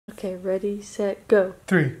Okay, ready, set, go.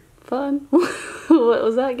 3. Fun. What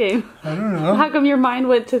was that game? I don't know. How come your mind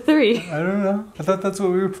went to 3? I don't know. I thought that's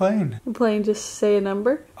what we were playing. You're playing just say a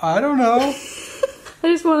number? I don't know. I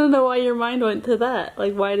just want to know why your mind went to that.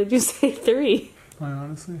 Like, why did you say 3? I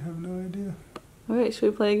honestly have no idea. Alright,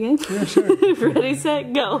 should we play again? Yeah, sure. Ready,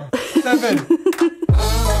 set, go. 7.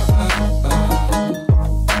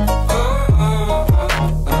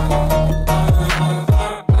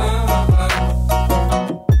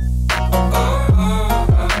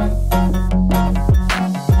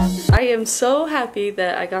 I am so happy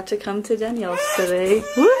that I got to come to Danielle's today.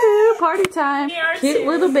 Woohoo! Party time! Cute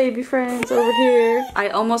little baby friends over here. I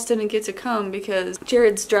almost didn't get to come because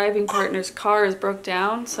Jared's driving partner's car is broke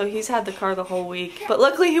down, so he's had the car the whole week. But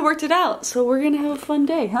luckily he worked it out, so we're gonna have a fun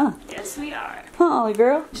day, huh? Yes, we are. Huh, Ollie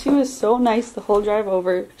girl? She was so nice the whole drive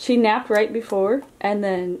over. She napped right before, and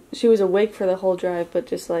then she was awake for the whole drive, but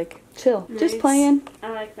just like chill. Nice. Just playing. I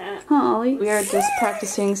like that. Huh, Ollie? We are just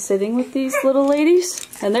practicing sitting with these little ladies,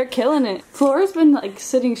 and they're killing it. Flora's been like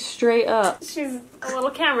sitting straight up. She's a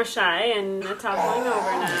little camera shy and toppling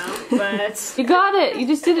over now, but... You got it! You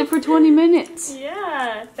just did it for 20 minutes.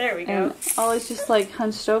 Yeah, there we go. And Ollie's just like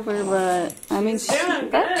hunched over, but I mean, doing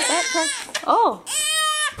good. Oh!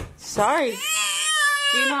 Sorry.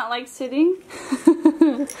 Do you not like sitting?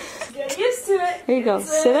 Get used to it. Here you go.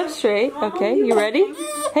 Sit up straight. Okay, you ready?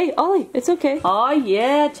 Hey, Ollie, it's okay. Oh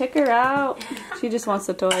yeah, check her out. She just wants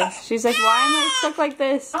the toy. She's like, why am I stuck like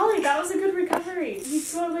this? Ollie, that was a good recovery. You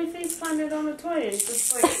totally face planted on the toy and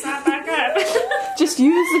just like sat back up. Just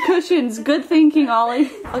use the cushions. Good thinking, Ollie.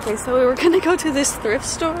 Okay, so we were gonna go to this thrift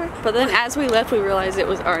store, but then as we left, we realized it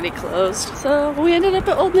was already closed. So we ended up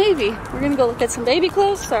at Old Navy. We're gonna go look at some baby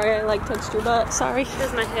clothes. Sorry, I like touched your butt. Sorry.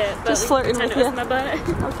 Here's my hip. But Just flirting with you. my butt.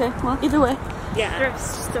 Okay, well, either way. Yeah, thrift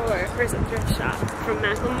store. Where's a thrift shop? From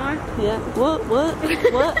Macklemore? Yeah.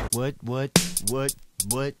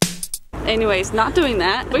 What? Anyways, not doing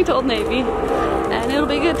that. We to Old Navy, and it'll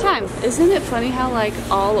be a good time. Isn't it funny how like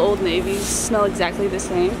all Old Navies smell exactly the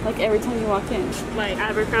same? Like every time you walk in. Like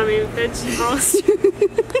Abercrombie and Fitch house.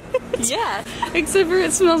 Yeah, except for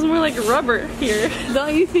it smells more like rubber here.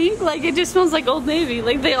 Don't you think? Like it just smells like Old Navy.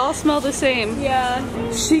 Like they all smell the same. Yeah.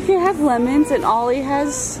 She can have lemons and Ollie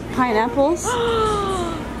has pineapples.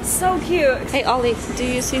 So cute. Hey Ollie, do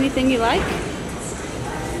you see anything you like?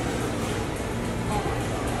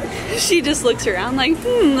 She just looks around like,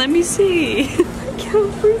 let me see. How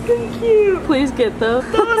freaking cute. Please get those.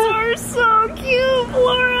 Those are so cute,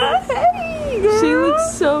 Flora. Hey, girl. She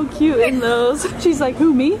looks so cute in those. She's like,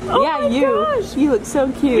 who, me? Oh yeah, you. Gosh. You look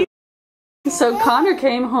so cute. So Connor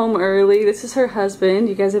came home early. This is her husband.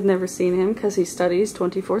 You guys have never seen him because he studies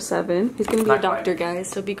 24/7. He's gonna be a doctor, guys,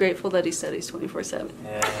 so be grateful that he studies 24/7.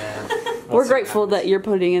 Yeah. We're grateful that you're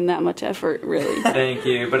putting in that much effort, really. Thank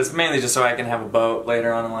you, but it's mainly just so I can have a boat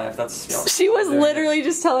later on in life. That's, you know, She was literally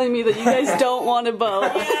just telling me that you guys don't want a boat.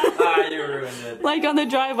 Ah, you ruined it. Like on the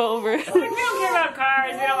drive over. Like, we don't care about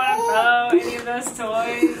cars, we don't want a boat, any of those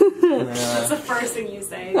toys. That's the first thing you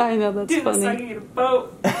say. I know, that's Dude, funny. I can get a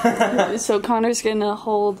boat. So Connor's gonna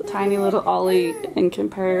hold tiny little Ollie and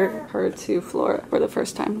compare her to Flora for the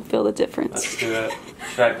first time. Feel the difference. Let's do it.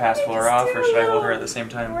 Should I pass Flora off or should I hold her at the same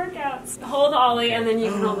time? Workouts. Hold Ollie and then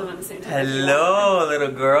you can hold them at the same time. Hello,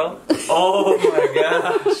 little girl. Oh my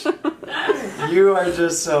gosh. You are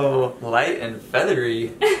just so light and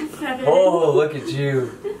feathery. Oh, look at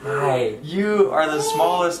you. Hi. You are the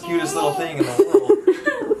smallest, cutest little thing in the world.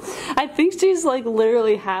 I think she's like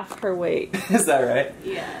literally half her weight. Is that right?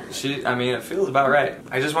 Yeah. I mean, it feels about right.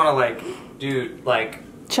 I just want to like, do like...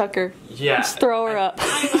 Chuck her. Yeah. Just throw her up.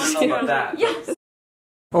 I don't know about that. Yes.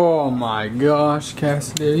 Oh my gosh,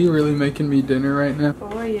 Cassidy, are you really making me dinner right now?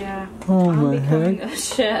 Oh yeah. Oh my heck. A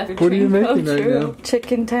chef. What are you making right now?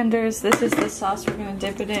 Chicken tenders. This is the sauce we're gonna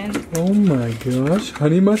dip it in. Oh my gosh,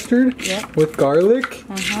 honey mustard? Yep. With garlic?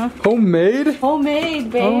 Uh-huh. Homemade? Homemade,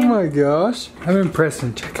 babe. Oh my gosh. I'm impressed,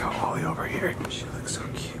 and check out Ollie over here. She looks so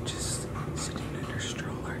cute, just sitting in her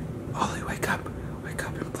stroller. Ollie, wake up. Wake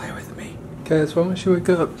up and play with me. Cass, why don't she wake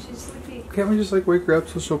up? She's sleepy. Can't we just like wake her up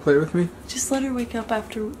so she'll play with me? Just let her wake up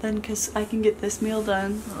after then, because I can get this meal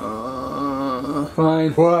done.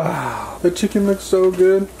 Fine. Wow. The chicken looks so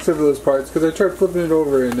good. Except for those parts, because I tried flipping it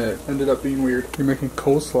over and it ended up being weird. You're making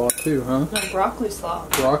coleslaw too, huh? No, broccoli slaw.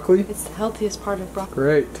 Broccoli? It's the healthiest part of broccoli.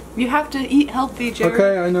 Great. You have to eat healthy, Jared.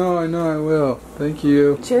 Okay, I know, I will. Thank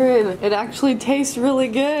you. Jared, it actually tastes really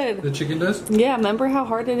good. The chicken does? Yeah, remember how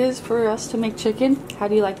hard it is for us to make chicken? How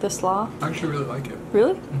do you like the slaw? I actually really like it.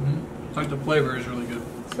 Really? Mm-hmm. Like the flavor is really good.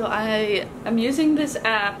 So I'm using this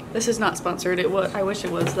app. This is not sponsored. I wish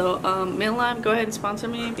it was though. Mainline, go ahead and sponsor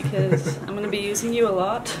me because I'm gonna be using you a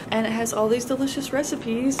lot. And it has all these delicious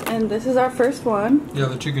recipes. And this is our first one. Yeah,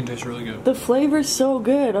 the chicken tastes really good. The flavor's so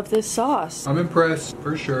good of this sauce. I'm impressed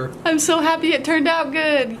for sure. I'm so happy it turned out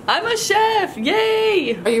good. I'm a chef.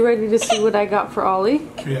 Yay! Are you ready to see what I got for Ollie?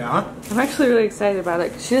 Yeah. I'm actually really excited about it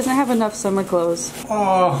because she doesn't have enough summer clothes.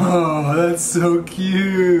 Oh, that's so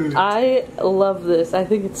cute. I love this. I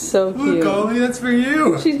think it's so cute. Look, Ollie, that's for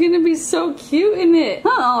you. She's gonna be so cute in it.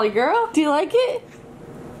 Huh, Ollie girl? Do you like it?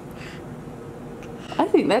 I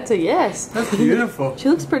think that's a yes. That's beautiful. She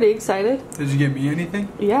looks pretty excited. Did you get me anything?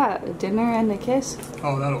 Yeah, a dinner and a kiss.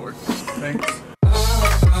 Oh, that'll work. Thanks.